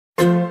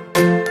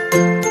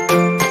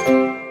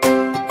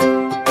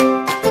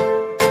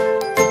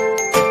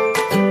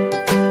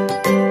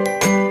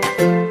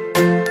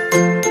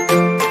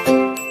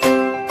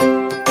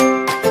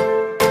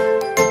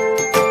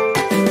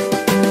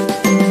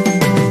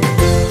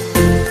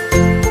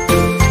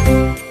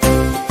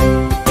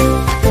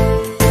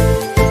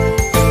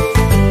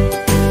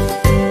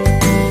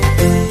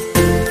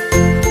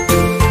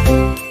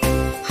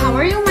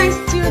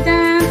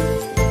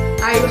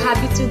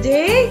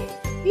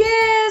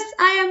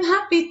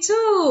happy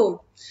too.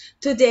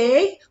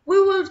 Today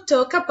we will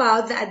talk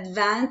about the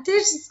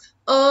advantages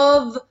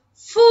of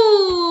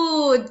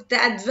food. The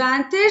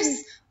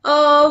advantages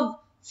of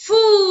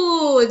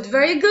food.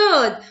 Very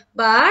good.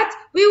 But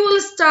we will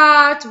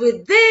start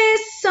with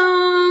this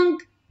song.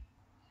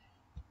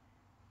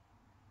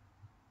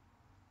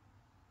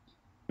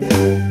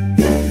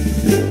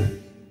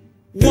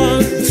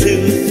 One,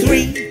 two,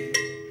 three,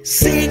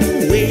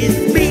 sing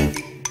with me.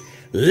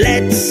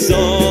 Let's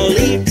all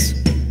eat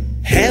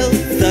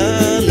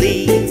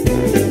healthily.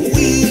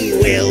 We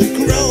will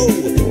grow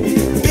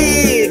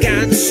big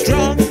and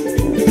strong.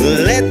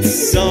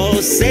 Let's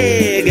all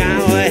sing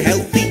our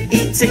healthy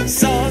eating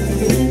song.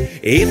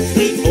 If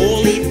we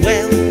all eat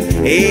well,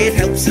 it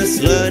helps us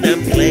learn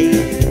and play.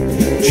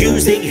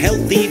 Choosing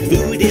healthy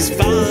food is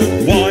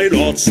fun. Why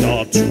not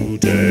start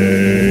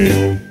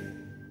today?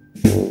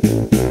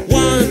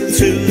 1,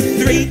 2,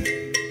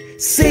 3,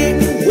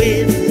 sing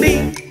with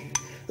me.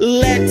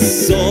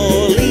 Let's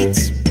all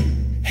eat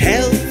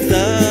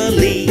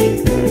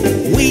healthily.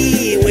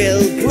 We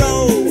will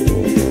grow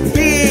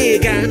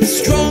big and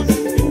strong.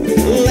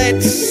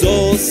 Let's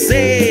all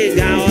sing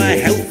our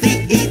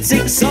healthy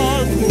eating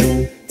song.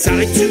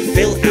 Time to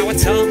fill our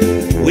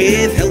tongue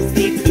with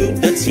healthy food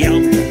that's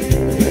yum.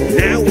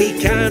 Now we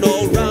can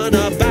all run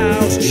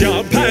about,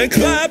 jump and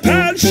clap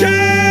and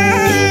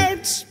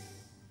shout.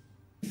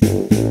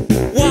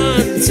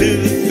 1,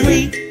 2,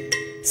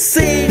 3,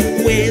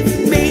 sing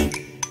with me.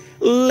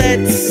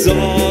 Let's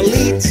all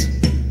eat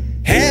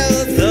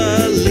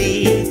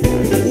healthily.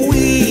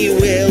 We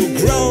will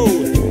grow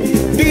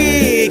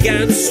big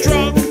and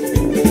strong.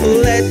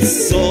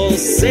 Let's all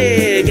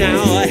sing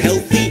our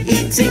healthy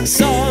eating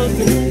song.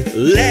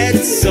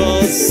 Let's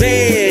all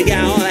sing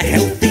our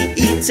healthy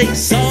eating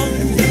song.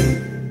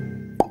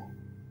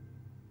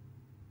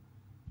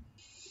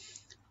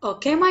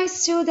 Okay, my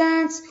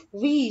students,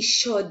 we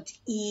should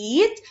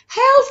eat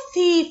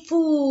healthy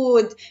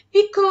food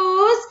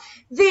because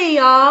they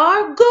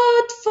are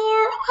good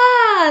for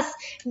us.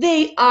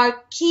 They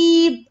are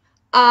keep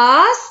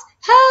us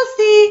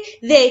healthy.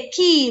 They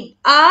keep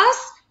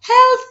us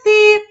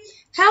healthy.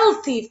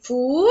 Healthy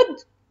food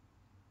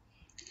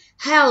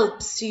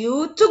helps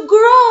you to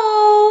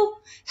grow.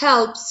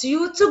 Helps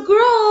you to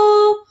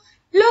grow.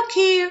 Look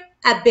here,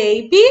 a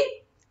baby,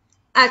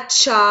 a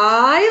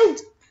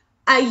child,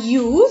 a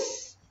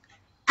youth,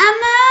 a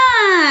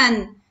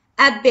man,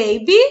 a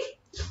baby,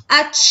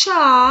 a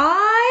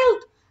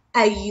child,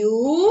 a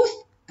youth,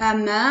 a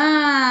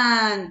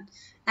man.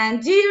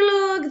 And dear,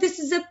 look, this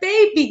is a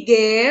baby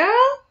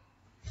girl,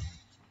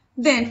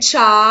 then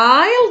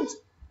child,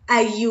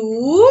 a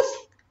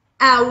youth,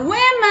 a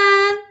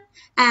woman,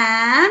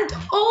 and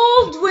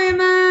old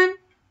women.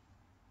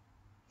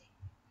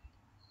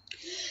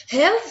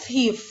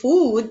 Healthy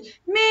food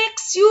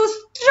makes you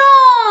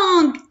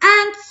strong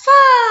and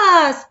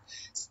fast.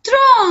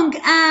 Strong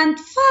and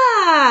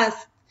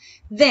fast.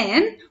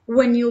 Then,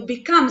 when you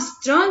become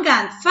strong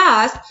and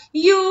fast,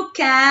 you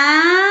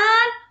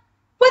can...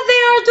 What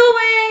they are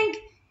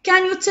doing?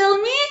 Can you tell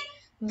me?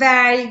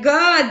 Very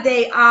good.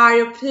 They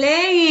are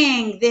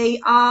playing. They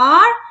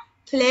are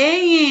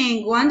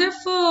playing.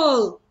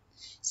 Wonderful.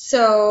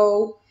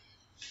 So,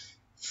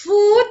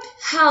 food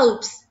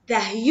helps the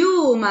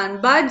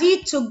human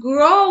body to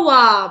grow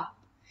up.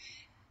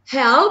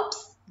 Helps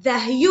the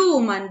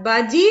human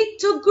body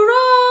to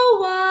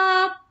grow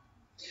up.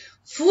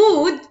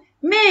 Food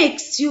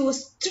makes you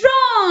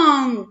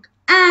strong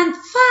and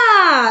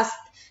fast.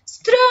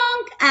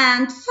 Strong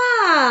and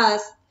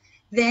fast.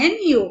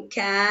 Then you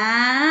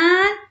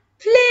can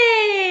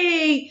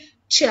play.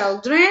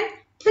 Children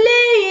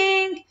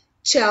playing.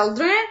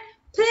 Children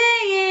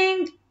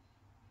playing.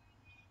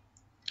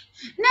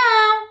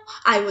 Now,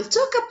 I will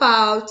talk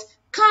about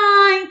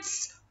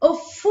kinds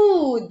of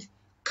food.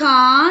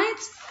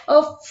 Kinds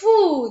of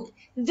food.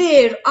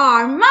 There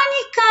are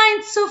many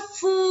kinds of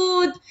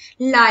food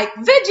like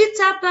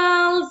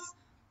vegetables,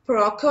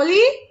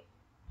 broccoli,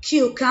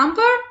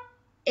 cucumber,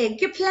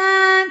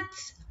 eggplant,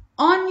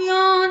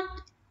 onion,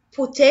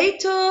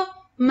 potato,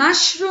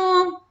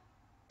 mushroom,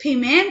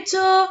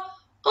 pimento.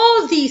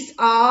 All these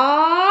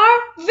are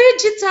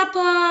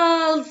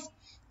vegetables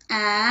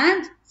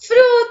and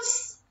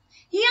fruits.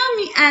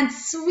 Yummy and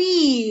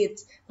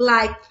sweet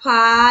like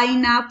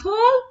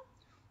pineapple,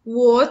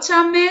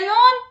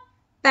 watermelon,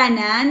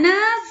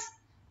 bananas,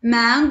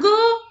 mango,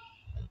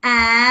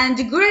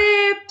 and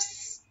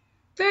grapes.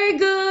 Very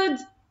good.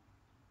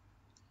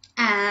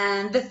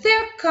 And the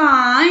third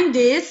kind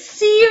is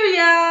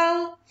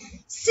cereal.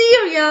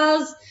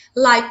 Cereals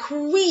like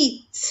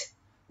wheat.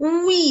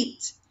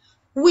 Wheat.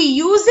 We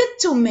use it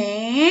to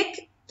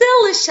make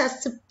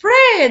delicious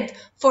bread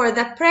for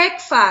the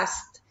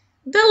breakfast.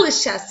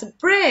 Delicious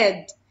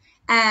bread.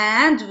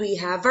 And we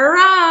have a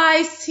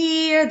rice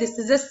here. This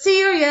is a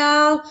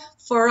cereal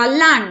for a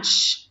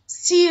lunch.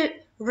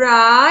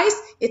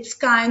 Rice, it's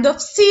kind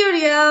of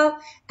cereal.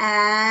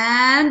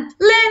 And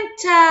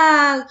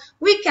lentil.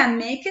 We can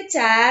make it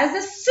as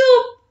a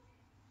soup.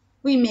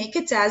 We make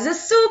it as a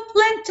soup,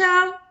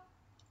 lentil.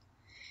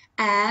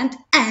 and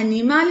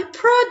animal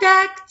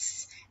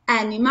products.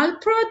 Animal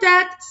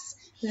products.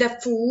 The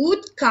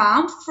food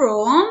comes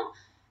from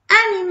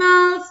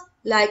animals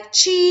like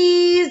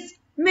cheese,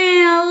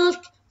 milk,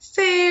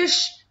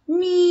 fish,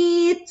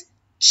 meat,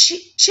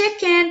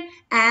 chicken,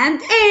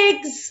 and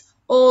eggs.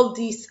 All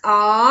these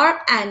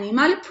are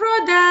animal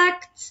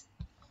products.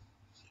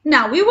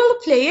 Now we will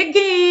play a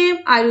game.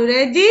 Are you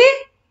ready?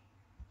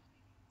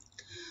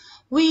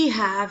 We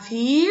have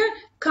here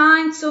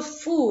kinds of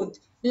food.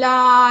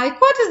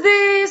 Like, what is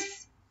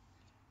this?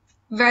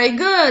 Very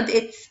good.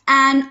 It's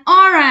an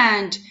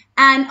orange.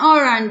 An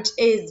orange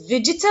is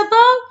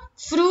vegetable,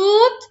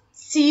 fruit,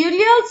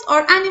 cereals,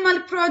 or animal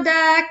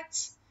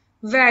products.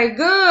 Very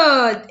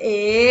good.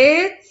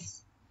 It's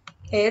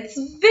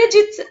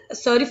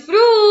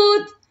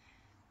fruit.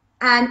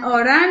 An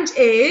orange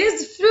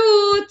is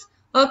fruit.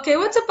 Okay,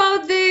 what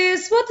about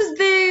this? What is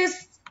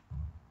this?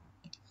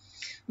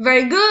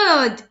 Very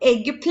good.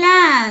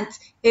 Eggplant.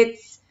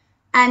 It's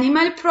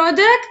animal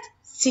product,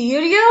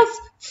 cereals,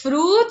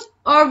 fruit,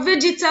 or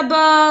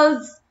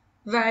vegetables.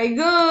 Very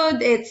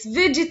good. It's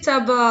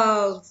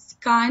vegetables.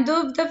 Kind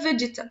of the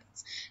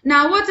vegetables.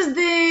 Now what is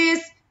this?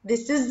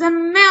 This is the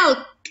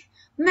milk.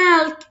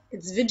 Milk.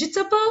 It's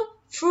vegetable,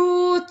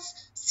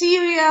 fruits,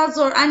 cereals,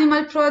 or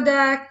animal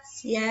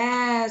products.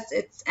 Yes,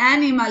 it's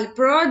animal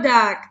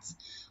products.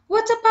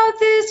 What about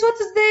this? What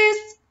is this?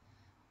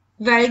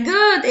 Very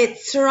good.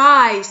 It's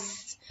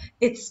rice.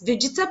 It's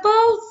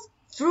vegetables,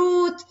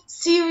 fruit,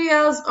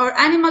 cereals, or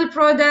animal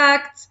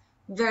products.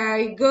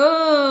 Very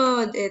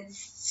good. It's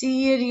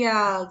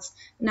cereals.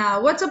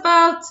 Now, what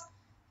about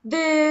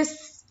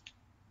this?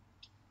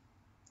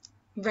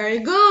 Very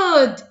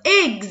good.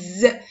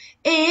 Eggs.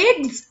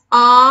 Eggs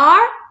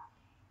are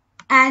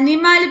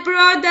animal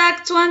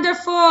products.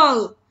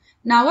 Wonderful.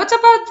 Now, what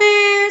about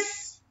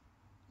this?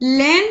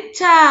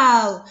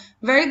 Lentil.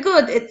 Very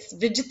good. It's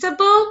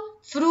vegetable,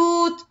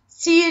 fruit,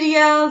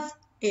 cereals.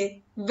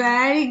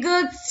 Very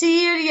good.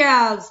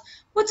 Cereals.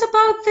 What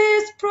about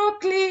this?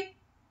 Broccoli.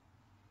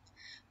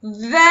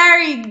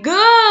 Very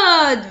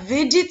good.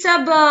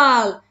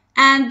 Vegetable.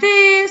 And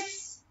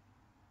this?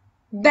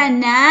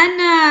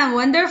 Banana.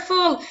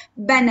 Wonderful.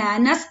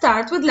 Banana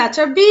starts with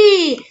letter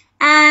B.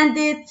 And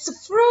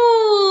it's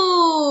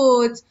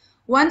fruit.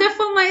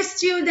 Wonderful, my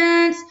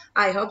students.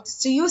 I hope to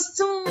see you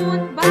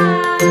soon.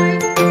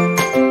 Bye.